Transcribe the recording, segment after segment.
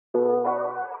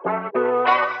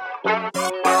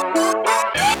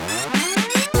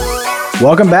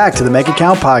Welcome back to the Make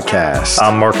Account Podcast.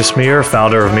 I'm Marcus Mire,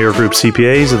 founder of Mire Group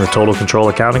CPAs and the Total Control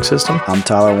Accounting System. I'm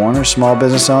Tyler Warner, small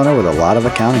business owner with a lot of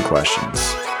accounting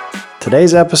questions.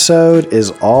 Today's episode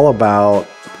is all about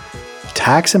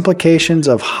tax implications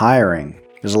of hiring.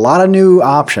 There's a lot of new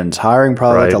options. Hiring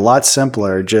probably looked a lot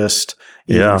simpler just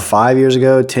 5 years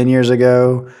ago, 10 years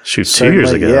ago. Shoot, 2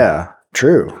 years ago. Yeah,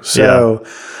 true. So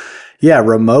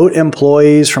remote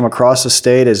employees from across the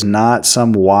state is not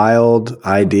some wild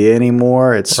idea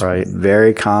anymore. It's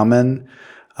very common.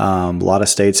 A lot of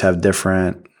states have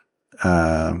different,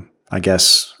 I don't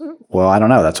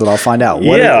know. That's what I'll find out.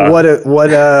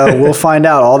 We'll find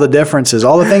out all the differences,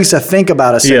 all the things to think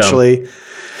about essentially.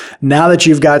 Now that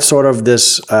you've got sort of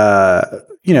this,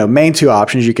 main two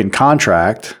options, you can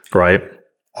contract. Right.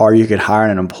 Or you could hire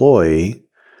an employee.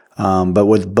 But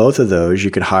with both of those,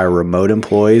 you could hire remote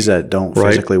employees that don't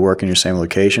physically work in your same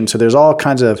location. So there's all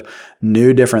kinds of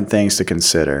new different things to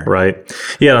consider. Right.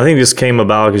 Yeah, and I think this came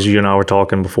about because you and I were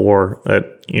talking before that,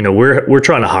 we're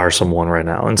trying to hire someone right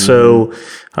now. And so,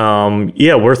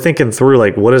 we're thinking through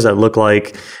like, what does that look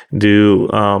like? And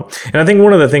I think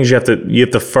one of the things you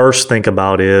have to first think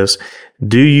about is,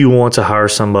 do you want to hire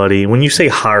somebody? When you say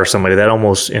hire somebody, that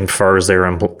almost infers they're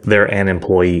an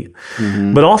employee.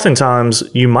 Mm-hmm. But oftentimes,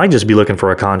 you might just be looking for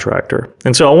a contractor.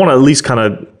 And so I want to at least kind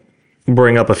of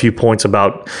bring up a few points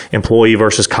about employee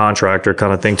versus contractor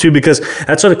kind of thing too, because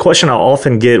that's a question I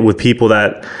often get with people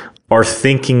that are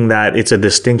thinking that it's a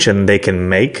distinction they can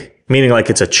make, meaning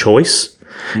like it's a choice.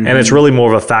 Mm-hmm. And it's really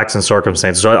more of a facts and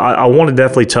circumstances. So I want to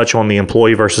definitely touch on the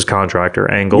employee versus contractor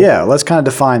angle. Yeah, let's kind of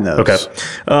define those.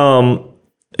 Okay.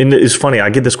 And it's funny, I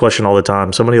get this question all the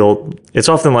time. It's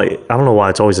often like, I don't know why,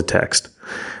 it's always a text.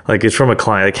 Like it's from a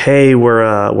client, like, hey,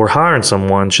 we're hiring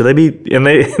someone. Should they be, and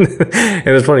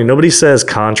it's funny, nobody says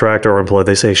contractor or employee.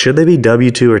 They say, should they be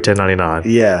W-2 or 1099?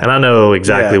 Yeah. And I know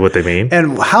exactly what they mean.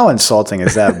 And how insulting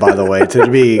is that, by the way, to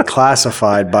be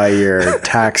classified by your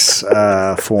tax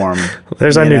form?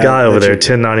 There's our new guy over there,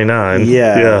 1099.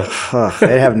 Yeah.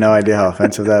 They have no idea how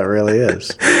offensive that really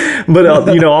is. But,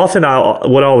 often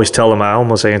what I always tell them, I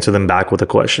almost answer them back with a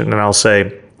question. And I'll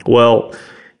say, well,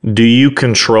 do you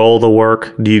control the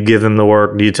work? Do you give them the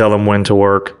work? Do you tell them when to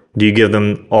work? Do you give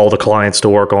them all the clients to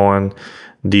work on?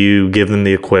 Do you give them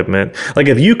the equipment? Like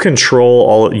if you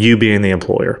control you being the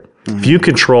employer, if you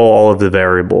control all of the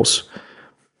variables,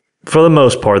 for the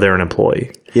most part, they're an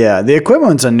employee. Yeah. The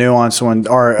equipment's a nuanced one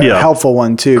or a helpful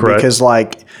one too, because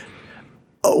like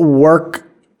work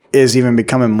is even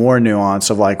becoming more nuanced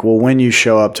of like, well, when you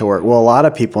show up to work, well, a lot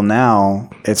of people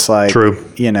now it's like,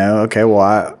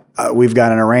 we've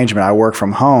got an arrangement. I work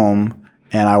from home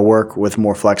and I work with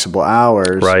more flexible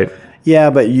hours. Right.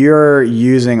 Yeah, but you're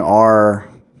using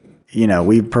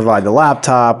we provide the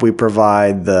laptop, we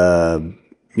provide the,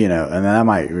 and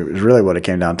that is really what it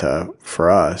came down to for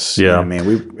us. Yeah.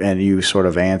 And you sort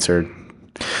of answered.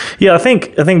 Yeah, I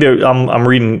think I'm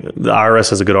reading the IRS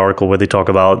has a good article where they talk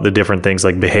about the different things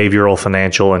like behavioral,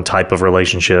 financial, and type of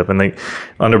relationship. And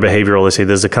under behavioral, they say,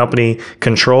 does the company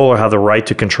control or have the right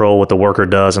to control what the worker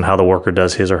does and how the worker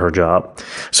does his or her job?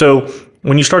 So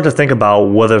when you start to think about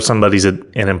whether somebody's an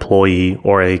employee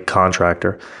or a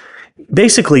contractor,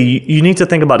 basically you need to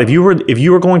think about if you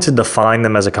were going to define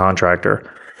them as a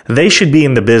contractor, they should be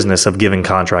in the business of giving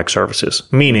contract services,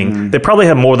 meaning they probably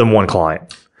have more than one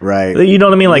client. Right. You know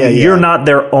what I mean? Like you're not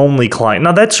their only client.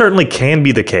 Now that certainly can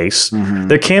be the case. Mm-hmm.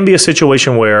 There can be a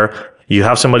situation where you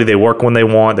have somebody, they work when they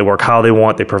want, they work how they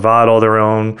want, they provide all their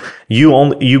own.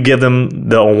 You give them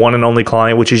the one and only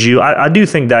client, which is you. I do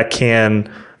think that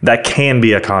can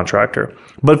be a contractor.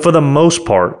 But for the most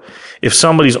part, if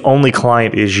somebody's only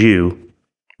client is you,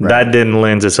 that then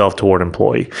lends itself toward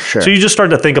employee. Sure. So you just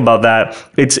start to think about that.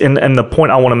 And the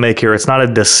point I want to make here, it's not a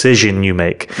decision you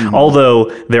make. Mm-hmm. Although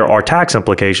there are tax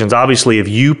implications. Obviously, if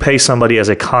you pay somebody as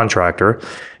a contractor,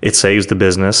 it saves the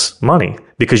business money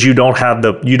because you don't have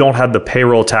the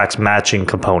payroll tax matching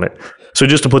component. So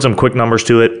just to put some quick numbers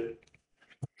to it,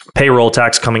 payroll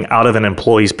tax coming out of an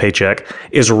employee's paycheck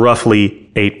is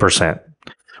roughly 8%,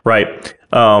 right?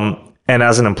 And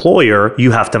as an employer,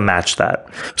 you have to match that.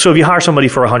 So if you hire somebody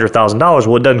for $100,000,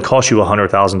 well, it doesn't cost you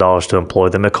 $100,000 to employ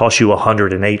them. It costs you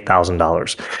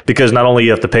 $108,000 because not only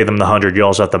you have to pay them the $100,000, you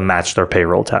also have to match their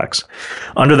payroll tax.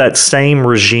 Under that same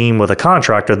regime with a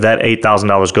contractor, that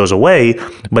 $8,000 goes away,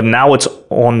 but now it's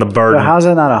on the burden. So how's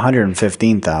that not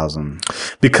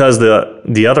 $115,000? Because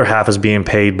the other half is being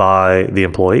paid by the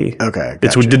employee. Okay,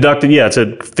 gotcha. It's deducted. Yeah, it's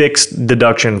a fixed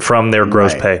deduction from their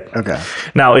gross pay. Okay.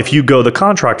 Now, if you go the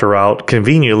contractor route, But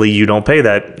conveniently, you don't pay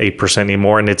that 8%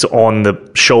 anymore, and it's on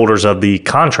the shoulders of the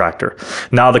contractor.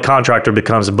 Now the contractor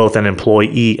becomes both an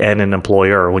employee and an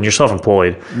employer. When you're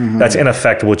self-employed, that's in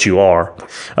effect what you are.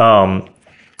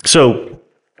 So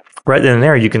right then and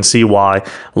there, you can see why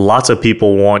lots of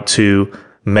people want to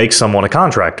make someone a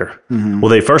contractor. Well,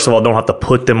 they first of all don't have to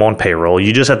put them on payroll.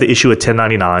 You just have to issue a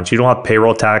 1099. So you don't have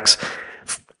payroll tax,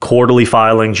 quarterly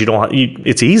filings. You don't.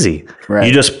 It's easy. Right.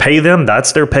 You just pay them.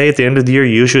 That's their pay at the end of the year.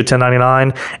 You issue a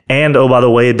 1099, and oh, by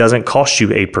the way, it doesn't cost you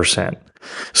 8%.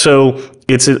 So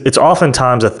it's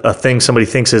oftentimes a thing somebody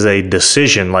thinks is a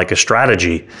decision, like a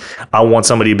strategy. I want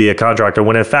somebody to be a contractor,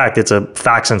 when in fact it's a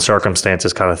facts and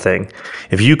circumstances kind of thing.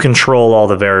 If you control all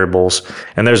the variables,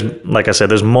 and there's, like I said,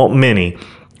 there's many,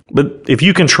 but if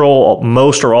you control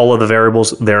most or all of the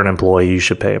variables, they're an employee. You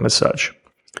should pay them as such.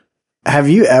 Have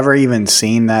you ever even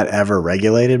seen that ever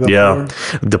regulated before? Yeah,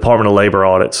 Department of Labor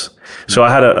audits. So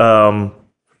I had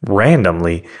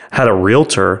randomly had a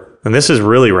realtor. And this is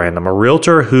really random. A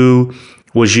realtor who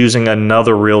was using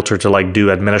another realtor to like do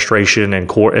administration and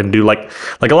court and do like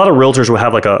a lot of realtors will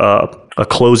have like a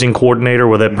closing coordinator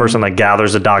where that person like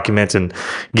gathers the documents and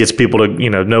gets people to,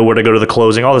 know where to go to the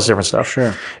closing, all this different stuff.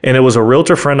 Sure. And it was a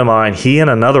realtor friend of mine. He and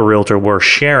another realtor were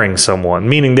sharing someone,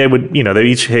 meaning they would, they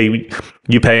each, hey,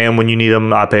 you pay him when you need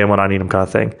him, I pay him when I need him kind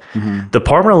of thing.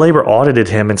 Department of Labor audited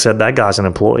him and said that guy's an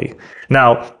employee.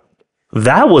 Now,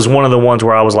 that was one of the ones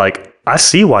where I was like, I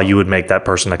see why you would make that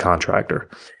person a contractor.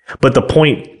 But the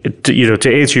point,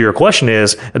 to answer your question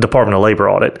is a Department of Labor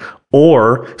audit,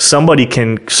 or somebody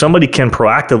can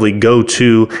proactively go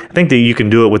to, I think that you can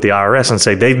do it with the IRS and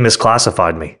say, they've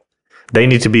misclassified me. They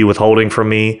need to be withholding from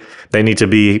me. They need to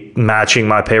be matching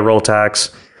my payroll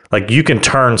tax. Like you can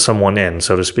turn someone in,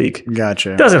 so to speak.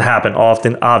 Gotcha. It doesn't happen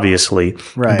often, obviously,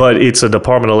 right. But it's a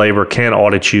Department of Labor can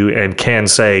audit you and can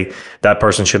say that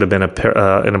person should have been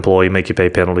an employee, make you pay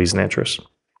penalties and interest.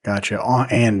 Gotcha.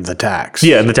 And the tax.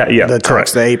 Yeah, the tax. Yeah, the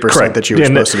tax, the 8% that you were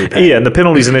supposed to be paying. Yeah, and the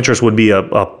penalties and interest would be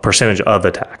a percentage of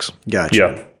the tax. Gotcha.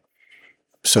 Yeah.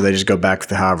 So they just go back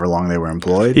to however long they were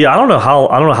employed? Yeah, I don't know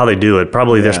how they do it.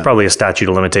 Probably there's probably a statute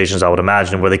of limitations, I would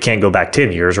imagine, where they can't go back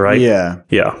 10 years, right? Yeah.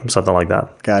 Yeah, something like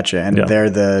that. Gotcha. And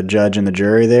they're the judge and the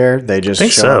jury there? They just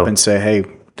show up and say, hey,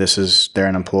 they're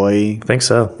an employee? I think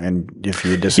so. And if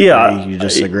you disagree, you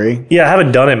disagree? Yeah, I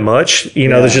haven't done it much.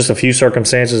 There's just a few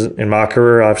circumstances in my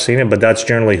career I've seen it, but that's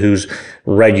generally who's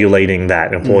regulating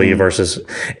that employee versus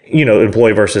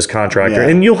contractor. Yeah.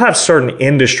 And you'll have certain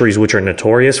industries which are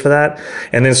notorious for that.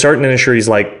 And then certain industries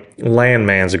like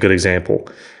landman's a good example.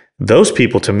 Those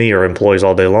people to me are employees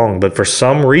all day long, but for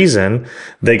some reason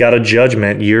they got a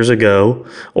judgment years ago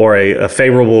or a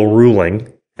favorable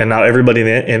ruling. And now everybody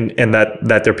and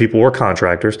that their people were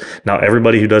contractors. Now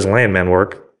everybody who does landman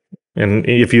work, and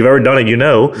if you've ever done it,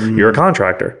 you're a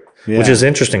contractor, which is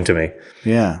interesting to me.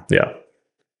 Yeah. Yeah.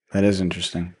 That is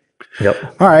interesting.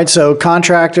 Yep. All right. So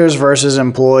contractors versus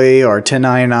employee, or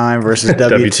 1099 versus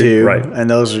W-2. Right. And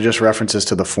those are just references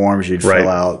to the forms you'd fill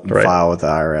out and file with the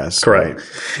IRS. Correct.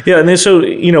 Right? Yeah. And then so,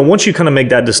 once you kind of make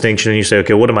that distinction and you say,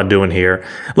 okay, what am I doing here?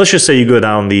 Let's just say you go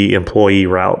down the employee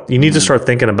route. You need to start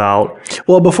thinking about.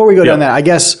 Well, before we go down that, I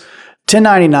guess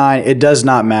 1099, it does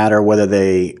not matter whether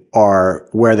they are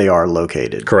where they are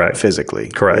located. Correct. Physically.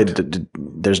 Correct.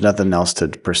 There's nothing else to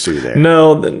pursue there.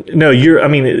 No,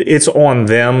 it's on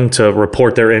them to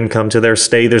report their income to their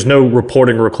state. There's no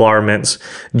reporting requirements.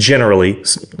 Generally,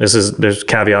 there's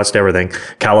caveats to everything.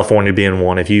 California being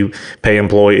one. If you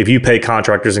pay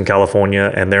contractors in California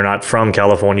and they're not from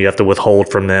California, you have to withhold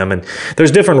from them. And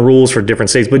there's different rules for different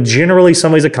states. But generally,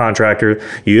 somebody's a contractor.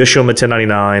 You issue them a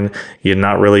 1099. You're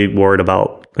not really worried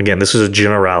about. Again, this is a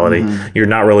generality. You're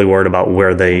not really worried about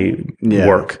where they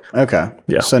work. Okay.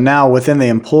 Yeah. So now within the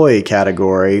employee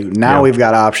category, we've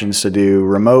got options to do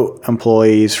remote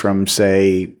employees from,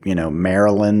 say,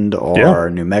 Maryland or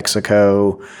New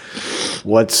Mexico.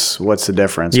 What's the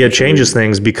difference? Yeah, it changes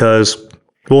things because,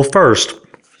 well, first,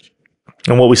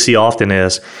 and what we see often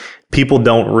is people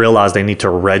don't realize they need to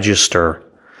register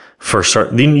for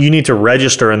certain. You need to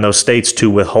register in those states to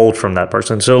withhold from that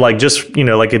person. So like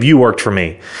if you worked for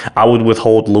me, I would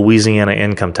withhold Louisiana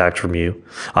income tax from you.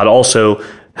 I'd also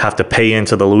have to pay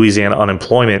into the Louisiana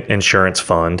Unemployment Insurance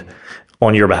Fund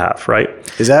on your behalf, right?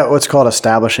 Is that what's called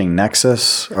establishing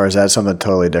nexus, or is that something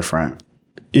totally different?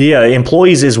 Yeah,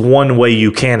 employees is one way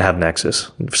you can have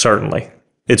nexus, certainly.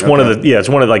 It's one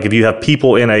of like if you have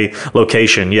people in a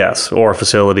location, yes, or a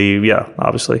facility, yeah,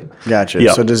 obviously. Gotcha.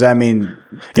 Yeah. So does that mean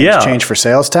things change for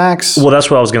sales tax? Well,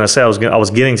 that's what I was going to say. I was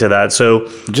getting to that. So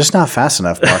just not fast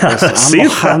enough, Marcus.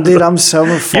 I'm so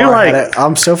far ahead.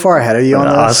 I'm so far ahead of you on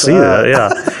this. I see that.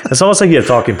 Yeah. It's almost like you have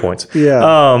talking points. Yeah.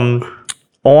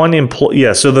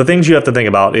 So the things you have to think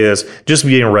about is just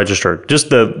being registered, just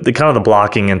the kind of the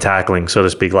blocking and tackling, so to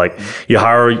speak. Like you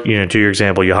hire, to your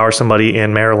example, you hire somebody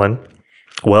in Maryland.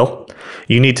 Well,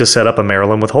 you need to set up a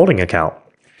Maryland withholding account.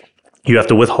 You have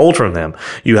to withhold from them.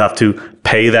 You have to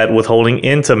pay that withholding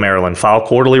into Maryland, file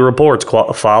quarterly reports,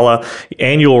 file a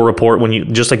annual report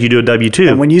just like you do a W-2.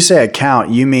 And when you say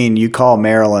account, you mean you call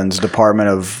Maryland's Department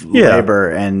of Labor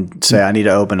and say, I need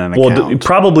to open an account. Well,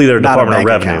 probably their Department of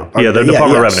Revenue. Yeah, their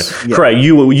Department of Revenue. Yeah. Correct.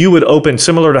 You would open,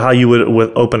 similar to how you would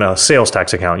open a sales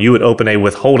tax account, you would open a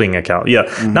withholding account.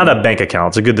 Yeah, not a bank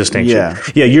account. It's a good distinction.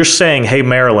 Yeah, you're saying, hey,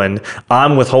 Maryland,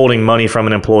 I'm withholding money from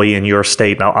an employee in your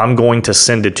state. Now, I'm going to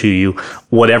send it to you,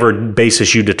 whatever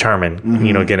basis you determine.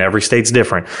 Again, every state's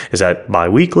different. Is that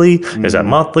biweekly? Is that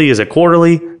monthly? Is it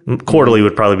quarterly? Quarterly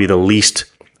would probably be the least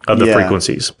of the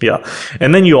frequencies. Yeah.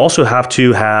 And then you also have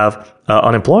to have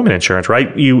unemployment insurance,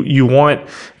 right? You want,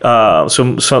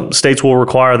 some states will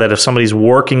require that if somebody's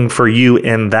working for you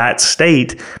in that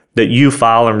state, that you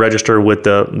file and register with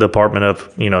the Department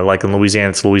of, like in Louisiana,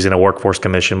 it's Louisiana Workforce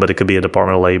Commission, but it could be a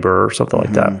Department of Labor or something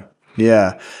like that.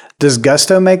 Yeah. Does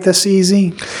Gusto make this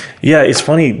easy? Yeah, it's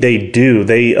funny. They do.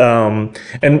 They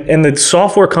and the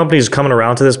software companies are coming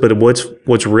around to this, but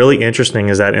what's really interesting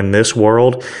is that in this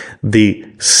world, the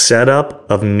setup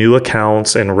of new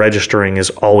accounts and registering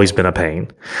has always been a pain.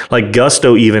 Like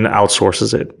Gusto even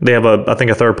outsources it. They have I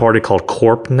think a third party called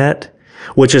CorpNet,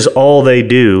 which is all they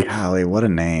do. Golly, what a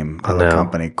name of a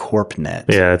company, CorpNet.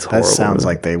 Yeah, it's horrible. That sounds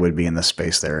like they would be in the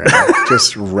space they're in.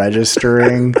 Just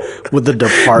registering with the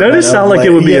department. Doesn't it sound like it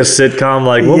would be a sitcom?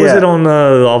 Like, what was it on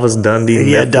The Office? Dundee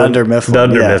Mifflin? Dunder Mifflin.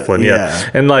 Dunder Mifflin,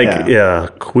 yeah. And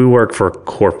we work for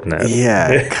CorpNet.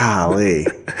 Yeah, golly.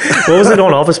 What was it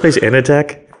on Office Space?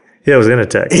 Initech? Yeah, it was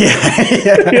Initech.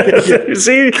 Yeah.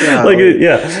 See?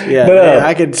 Yeah. But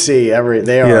I could see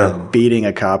they are beating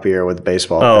a copier with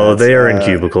baseball bats. They are in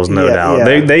cubicles, no doubt.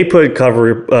 Yeah. They put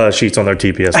cover sheets on their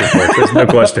TPS reports. There's no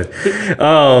question.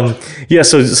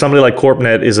 So somebody like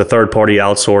CorpNet is a third-party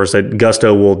outsource that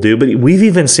Gusto will do. But we've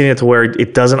even seen it to where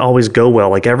it doesn't always go well.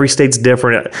 Like every state's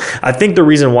different. I think the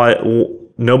reason why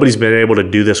nobody's been able to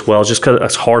do this well just because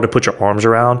it's hard to put your arms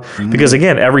around. Because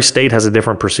again, every state has a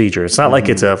different procedure. It's not like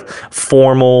it's a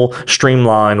formal,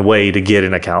 streamlined way to get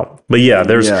an account. But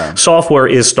software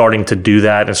is starting to do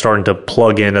that and starting to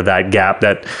plug into that gap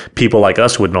that people like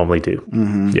us would normally do.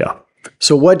 Yeah.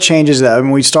 So what changes that? I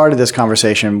mean, we started this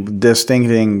conversation, with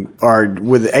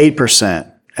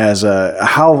 8% as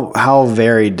how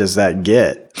varied does that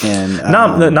get? And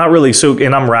not really. So,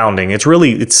 and I'm rounding. It's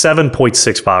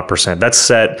 7.65%. That's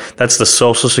set. That's the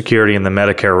Social Security and the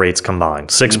Medicare rates combined.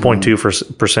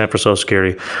 6.2% for Social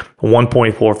Security,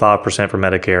 1.45% for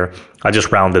Medicare. I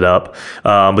just rounded up.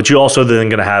 But you also then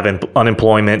going to have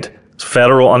unemployment,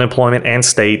 federal unemployment and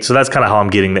state. So that's kind of how I'm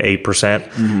getting the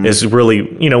 8%. Is really,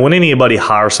 when anybody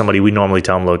hires somebody, we normally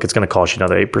tell them, look, it's going to cost you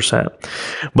another 8%.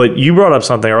 But you brought up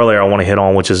something earlier I want to hit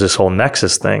on, which is this whole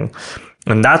nexus thing.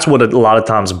 And that's what a lot of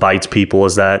times bites people,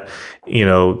 is that,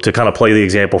 to kind of play the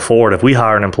example forward, if we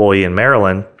hire an employee in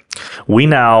Maryland, we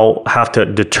now have to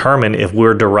determine if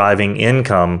we're deriving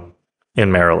income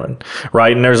in Maryland,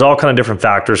 right? And there's all kind of different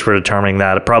factors for determining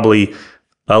that, probably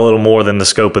a little more than the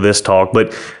scope of this talk.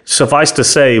 But suffice to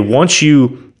say, once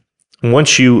you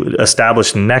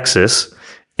establish nexus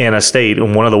in a state,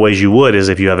 and one of the ways you would is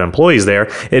if you have employees there,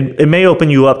 it may open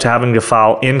you up to having to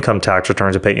file income tax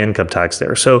returns and pay income tax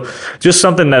there. So just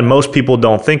something that most people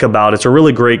don't think about. It's a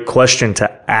really great question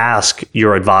to ask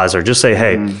your advisor. Just say,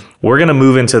 hey, we're going to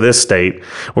move into this state.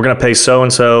 We're going to pay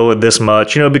so-and-so this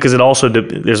much, because it also,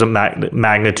 there's a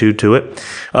magnitude to it.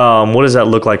 What does that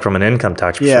look like from an income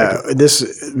tax perspective? Yeah, this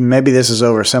is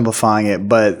oversimplifying it,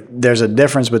 but there's a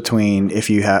difference between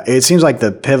it seems like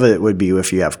the pivot would be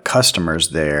if you have customers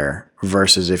there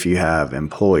versus if you have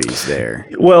employees there.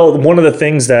 Well, one of the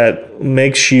things that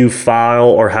makes you file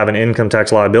or have an income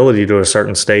tax liability to a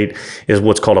certain state is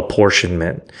what's called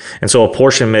apportionment. And so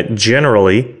apportionment,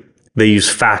 generally, they use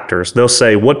factors. They'll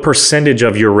say, what percentage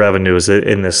of your revenue is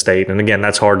in this state? And again,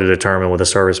 that's hard to determine with a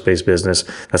service-based business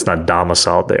that's not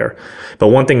domiciled there. But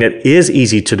one thing that is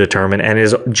easy to determine and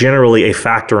is generally a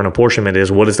factor in apportionment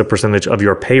is what is the percentage of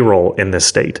your payroll in this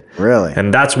state? Really?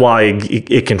 And that's why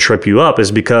it can trip you up, is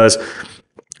because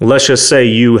let's just say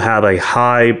you have a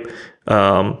high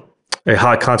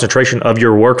concentration of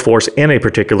your workforce in a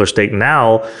particular state.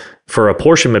 Now, for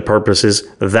apportionment purposes,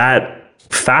 that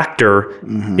factor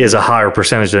is a higher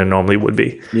percentage than it normally would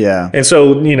be. Yeah. And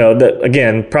so,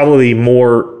 again, probably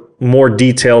more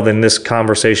detail than this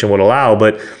conversation would allow,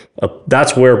 but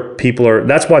That's why people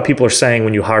are saying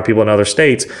when you hire people in other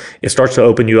states, it starts to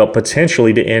open you up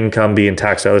potentially to income being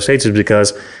taxed in other states, is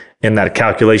because in that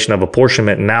calculation of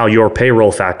apportionment, now your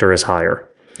payroll factor is higher.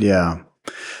 Yeah.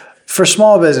 For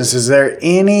small business, is there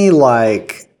any I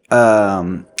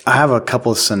have a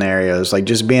couple of scenarios, like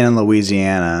just being in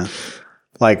Louisiana,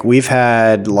 like we've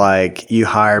had you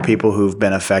hire people who've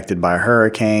been affected by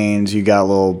hurricanes, you got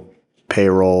little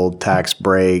payroll tax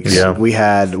breaks. Yeah. We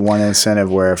had one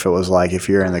incentive where if it was if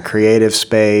you're in the creative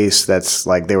space, that's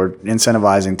they were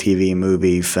incentivizing TV,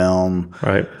 movie, film,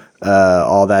 right?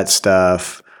 All that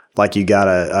stuff. You got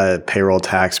a payroll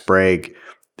tax break.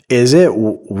 Is it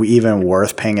even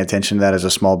worth paying attention to that as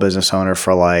a small business owner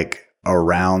for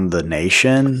around the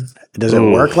nation? Does it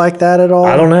work like that at all?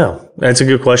 I don't know. That's a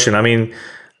good question. I mean,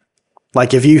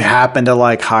 if you happen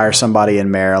to hire somebody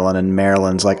in Maryland and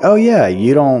Maryland's oh yeah,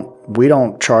 we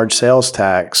don't charge sales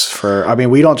tax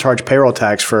we don't charge payroll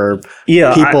tax for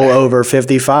people over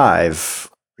 55,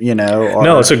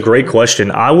 No, it's a great question.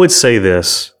 I would say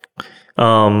this.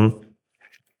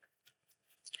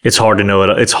 It's hard to know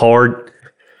it. It's hard.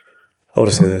 How would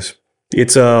I say this?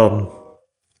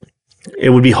 It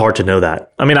would be hard to know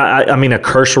that. I mean, a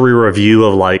cursory review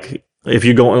of if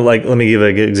you're going let me give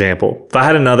an example.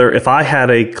 If I had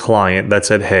a client that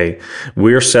said, "Hey,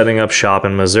 we're setting up shop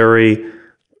in Missouri,"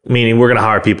 meaning we're going to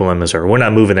hire people in Missouri. We're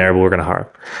not moving there, but we're going to hire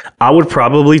them. I would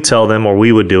probably tell them, or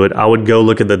we would do it. I would go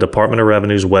look at the Department of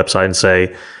Revenue's website and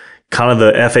say, kind of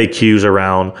the FAQs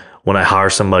around when I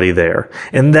hire somebody there,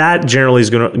 and that generally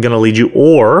is going to lead you.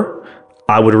 Or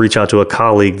I would reach out to a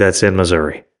colleague that's in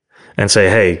Missouri and say,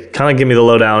 "Hey, kind of give me the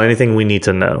lowdown, anything we need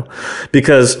to know,"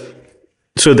 because.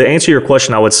 So to answer your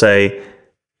question, I would say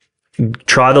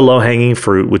try the low-hanging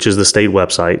fruit, which is the state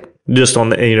website, just on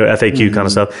the FAQ kind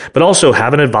of stuff. But also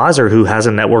have an advisor who has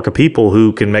a network of people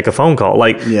who can make a phone call.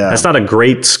 That's not a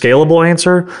great scalable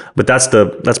answer, but that's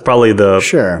probably the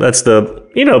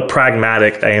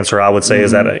pragmatic answer. I would say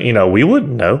is that we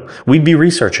wouldn't know. We'd be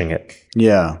researching it.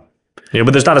 Yeah.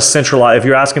 But there's not a centralized. If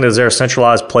you're asking, is there a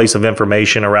centralized place of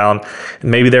information around?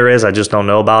 Maybe there is. I just don't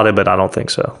know about it, but I don't think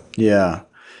so. Yeah.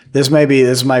 This might be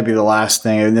the last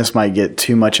thing, and this might get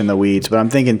too much in the weeds, but I'm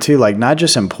thinking too, not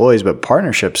just employees, but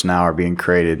partnerships now are being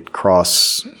created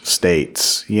across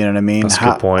states. You know what I mean? That's a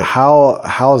good point.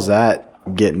 How's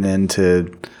that getting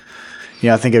into,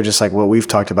 I think of just what we've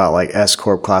talked about, S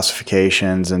Corp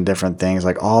classifications and different things,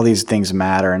 all these things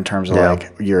matter in terms of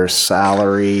your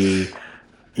salary.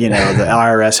 The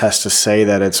IRS has to say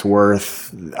that it's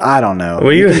worth, I don't know.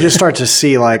 Well, you just start to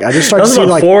see that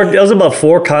was about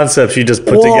four concepts you just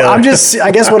put together.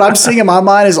 I guess what I'm seeing in my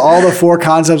mind is all the four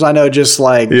concepts I know just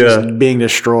being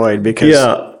destroyed because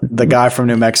the guy from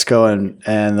New Mexico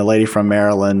and the lady from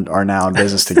Maryland are now in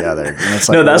business together. And it's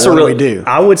no, that's what do we do?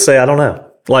 I would say, I don't know.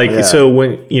 So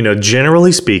when,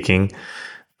 generally speaking,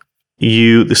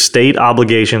 the state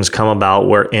obligations come about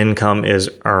where income is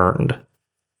earned.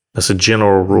 That's a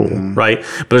general rule, right?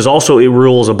 But there's also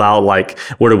rules about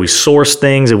where do we source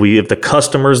things? If the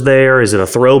customer's there, is it a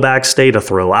throwback state, a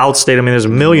throw out state? I mean, there's a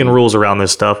million rules around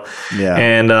this stuff. Yeah.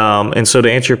 And so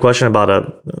to answer your question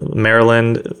about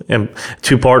Maryland and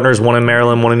two partners, one in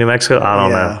Maryland, one in New Mexico, I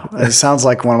don't know. It sounds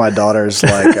like one of my daughter's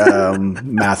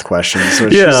math questions. So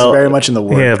she's very much in the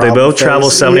word. Yeah, if they both travel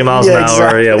 70 miles an hour,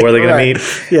 exactly. Where are they going to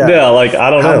meet? Yeah, I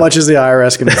don't know. How much is the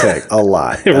IRS going to take? A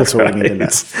lot. That's what we need to know.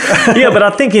 Yeah, but I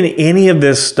think in any of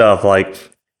this stuff,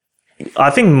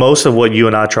 I think most of what you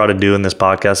and I try to do in this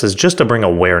podcast is just to bring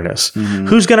awareness.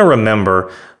 Who's going to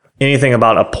remember anything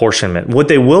about apportionment? What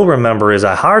they will remember is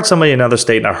I hired somebody in another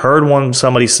state and I heard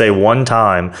somebody say one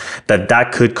time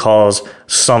that could cause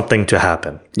something to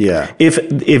happen. Yeah.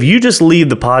 If you just leave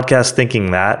the podcast thinking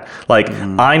that,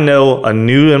 I know a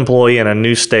new employee in a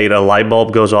new state, a light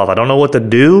bulb goes off. I don't know what to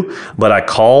do, but I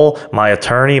call my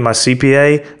attorney, my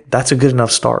CPA. That's a good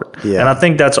enough start. Yeah. And I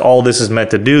think that's all this is meant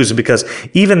to do, is because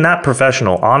even that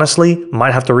professional, honestly,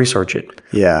 might have to research it.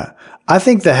 Yeah. I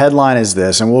think the headline is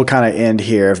this, and we'll kind of end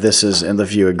here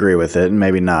if you agree with it, and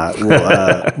maybe not.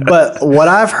 But what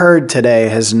I've heard today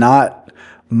has not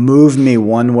moved me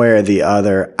one way or the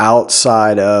other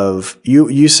outside of,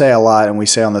 you say a lot, and we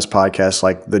say on this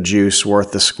podcast, the juice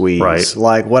worth the squeeze.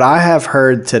 Right. What I have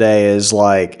heard today is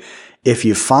if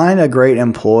you find a great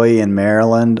employee in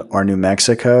Maryland or New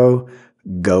Mexico,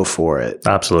 go for it.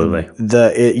 Absolutely.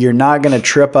 You're not going to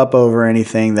trip up over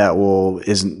anything that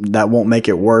won't make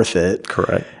it worth it.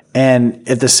 Correct. And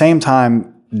at the same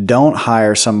time, don't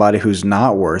hire somebody who's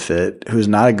not worth it, who's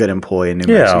not a good employee in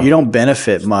New Mexico. You don't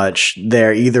benefit much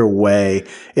there either way.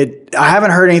 I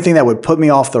haven't heard anything that would put me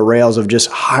off the rails of just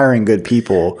hiring good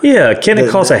people. Yeah. Can it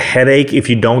cause a headache if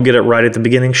you don't get it right at the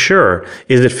beginning? Sure.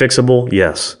 Is it fixable?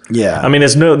 Yes. Yeah. I mean,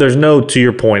 there's no, to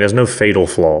your point, there's no fatal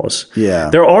flaws. Yeah.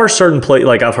 There are certain places,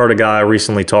 like I've heard a guy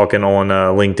recently talking on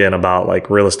LinkedIn about like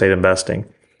real estate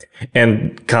investing,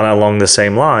 and kind of along the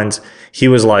same lines, he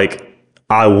was like,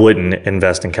 I wouldn't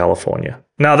invest in California.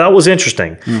 Now, that was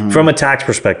interesting from a tax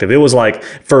perspective. It was like,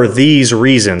 for these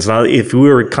reasons. Now, if we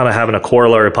were kind of having a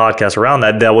corollary podcast around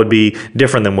that, that would be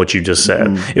different than what you just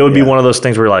said. It would be one of those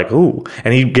things where you're like, ooh.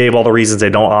 And he gave all the reasons they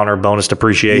don't honor bonus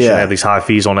depreciation, they have these high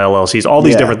fees on LLCs, all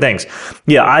these different things.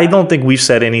 Yeah, I don't think we've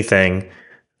said anything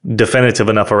definitive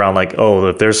enough around like, oh,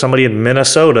 if there's somebody in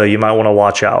Minnesota, you might want to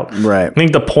watch out. Right. I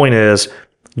think the point is,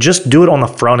 just do it on the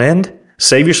front end.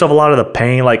 Save yourself a lot of the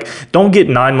pain. Like, don't get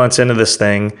 9 months into this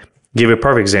thing. Give you a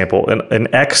perfect example.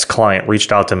 An ex-client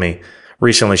reached out to me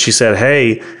recently. She said,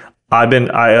 hey, I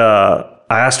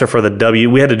asked her for the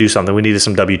we had to do something. We needed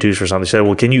some W-2s for something. She said,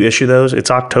 well, can you issue those? It's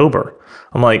October.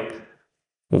 I'm like,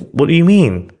 what do you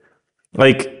mean?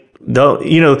 Like,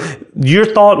 your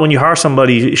thought when you hire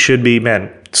somebody should be,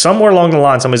 man, somewhere along the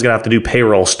line, somebody's going to have to do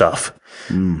payroll stuff.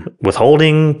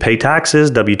 Withholding, pay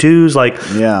taxes, W-2s. Like,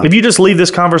 if you just leave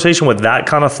this conversation with that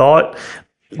kind of thought,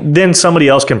 then somebody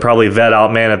else can probably vet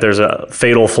out, man, if there's a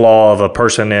fatal flaw of a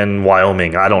person in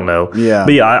Wyoming. I don't know. Yeah.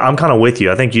 But yeah, I'm kind of with you.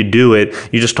 I think you do it.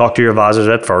 You just talk to your advisors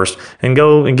at first and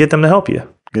go and get them to help you.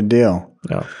 Good deal.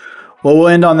 Yeah. Well, we'll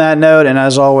end on that note. And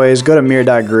as always, go to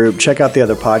Mire.group. Check out the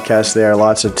other podcasts there.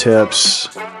 Lots of tips,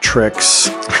 tricks.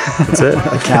 That's it.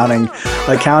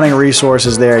 accounting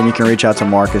resources there. And you can reach out to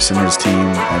Marcus and his team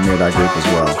at Mire.group as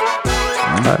well.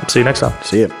 All right. See you next time.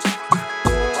 See you.